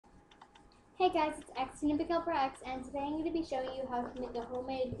Hey guys, it's xGuineaPigHelperx, and today I'm going to be showing you how to make a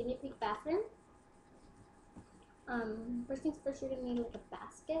homemade guinea pig bathroom. First things first, you're going to need like a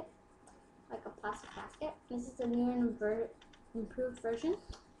basket, like a plastic basket. This is a new and improved version.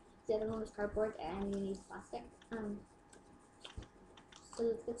 The other one was cardboard, and you need plastic. So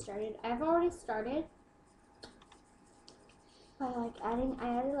let's get started. I've already started by I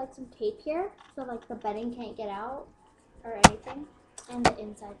added like some tape here, so like the bedding can't get out or anything, and the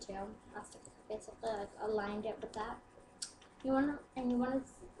inside too. Plastic. Basically, like aligned it with that. You wanna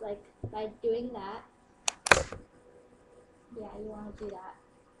like by doing that. Yeah, you wanna do that.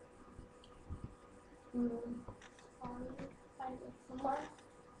 Find somewhere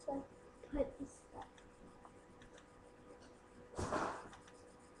to put this stuff.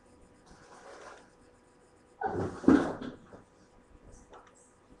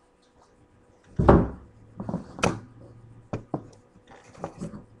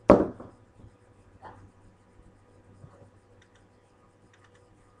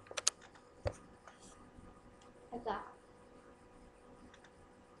 Like that.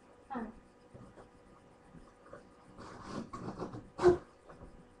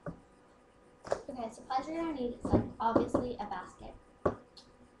 Okay, supplies you're gonna need is like obviously a basket.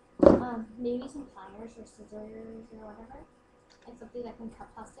 Maybe some pliers or scissors or whatever. Like something that can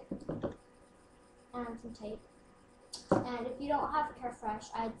cut plastic. And some tape. And if you don't have Carefresh,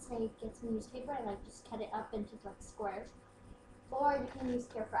 I'd say get some newspaper and like just cut it up into like squares. Or you can use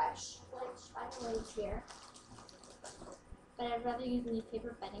Carefresh, which by the way is here. But I'd rather use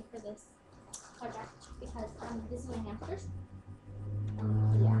newspaper bedding for this project because this is my hamsters.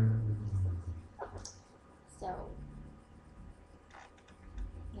 Yeah. So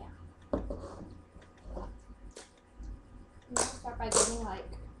yeah. I'm gonna start by getting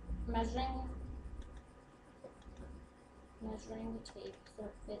like measuring the tape so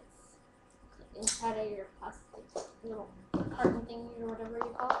it fits inside of your plastic little carton thing or whatever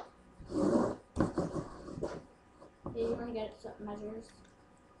you call it. Yeah, you want to get it so it measures.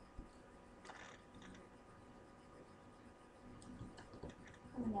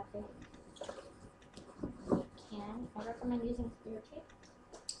 And that big. You can. I recommend using clear tape.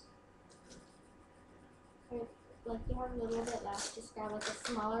 Or like you have a little bit left, just grab like a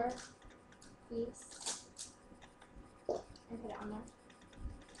smaller piece and put it on there.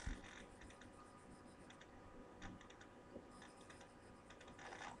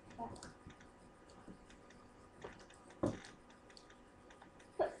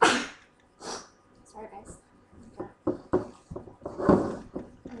 Sorry guys.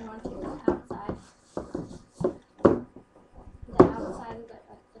 And you want to take the outside. The outside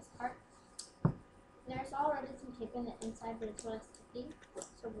of this part. There's already some tape in the inside, but it's really sticky.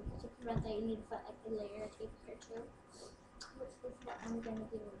 So to prevent that, you need to put like a layer of tape here too. Which is what I'm gonna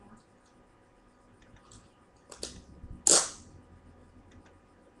do now.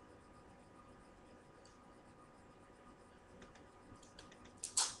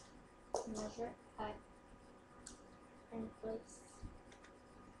 Measure, cut, and place.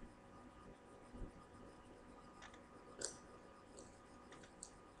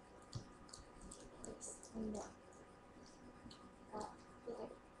 And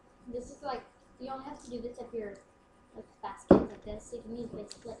this is like, you only have to do this if your like basket is like this. So you can use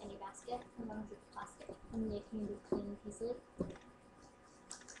basically any basket as long as it's plastic, and it can be clean easily. Like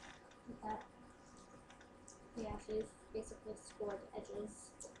that. We actually basically score the edges.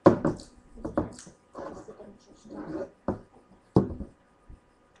 That's the demonstration.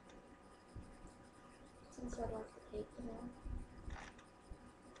 Since I like the tape, you know.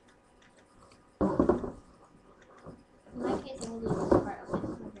 In my case, I'm going to leave this part open.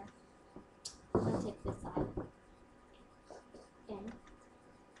 Okay. I'm going to take this side in.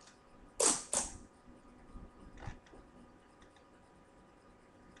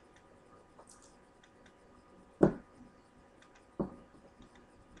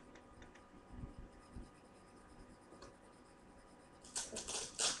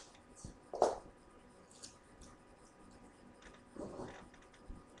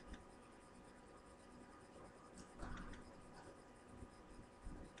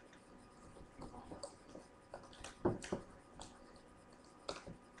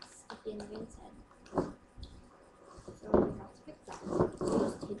 In the inside. So we have to fix that. So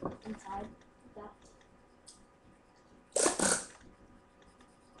just tape it inside that.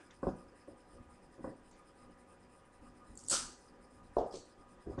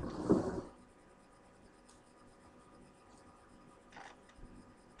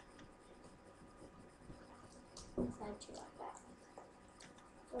 Inside too like that.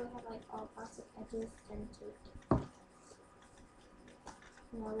 So we have like all plastic edges and tape.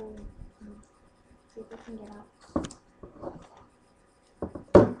 No See if I can get out.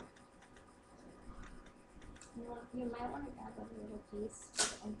 You might want to grab a little piece for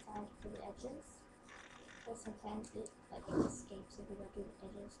the inside for the edges, because sometimes it escapes if you don't do the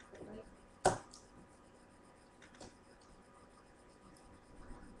edges quite right.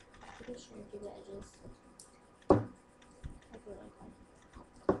 Pretty sure do the edges. I feel like that.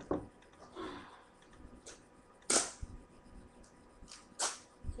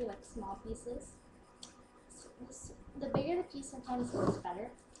 Do like small pieces. The bigger the piece sometimes works better.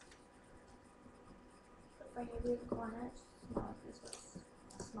 But for maybe the corners,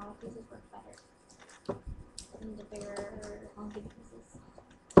 smaller pieces work better than the bigger honky pieces.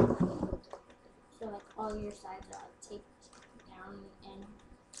 So like all your sides are like taped down and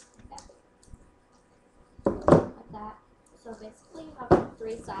like that. So basically you have like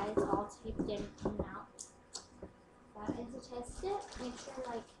 3 sides all taped in and out. And to test it, make sure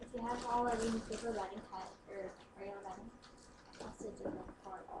like if you have already paper bedding cut or regular bedding, that's a different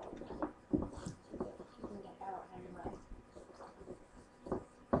part all of that. So you can get out anyway.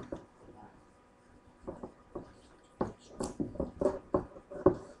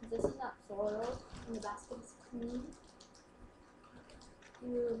 This is not soiled and the basket is clean.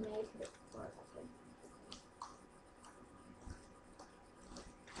 You may put it for a second.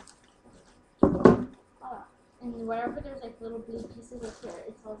 And wherever there's like little blue pieces up here,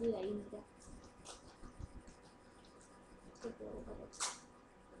 it tells you that you need to take a little bit of that.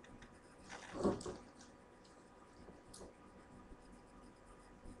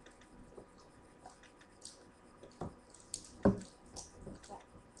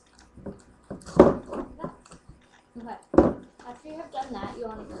 Okay. After you have done that, you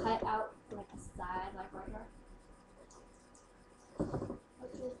want to cut out like a side, like right here.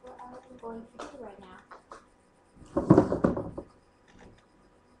 Which is what I'm going to do right now.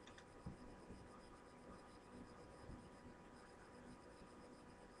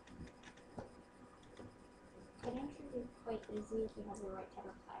 Cutting should be quite easy if you have the right type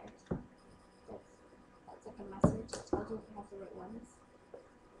of pliers. That's like a message that tells you if you have the right ones.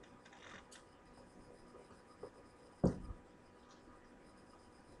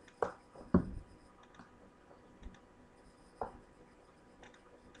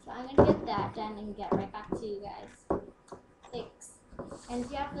 So I'm gonna get that done and get right back to you guys. Thanks. And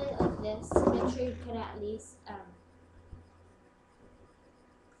if you have it like this, make sure you can at least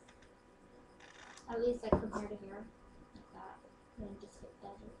like from here to here, like that, and then just hit the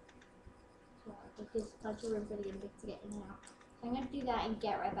edges. So it gives plenty of room for the guinea pig to get in and out. So I'm gonna do that and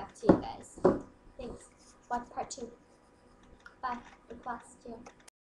get right back to you guys. Thanks. Watch part 2. Bye. Good class too.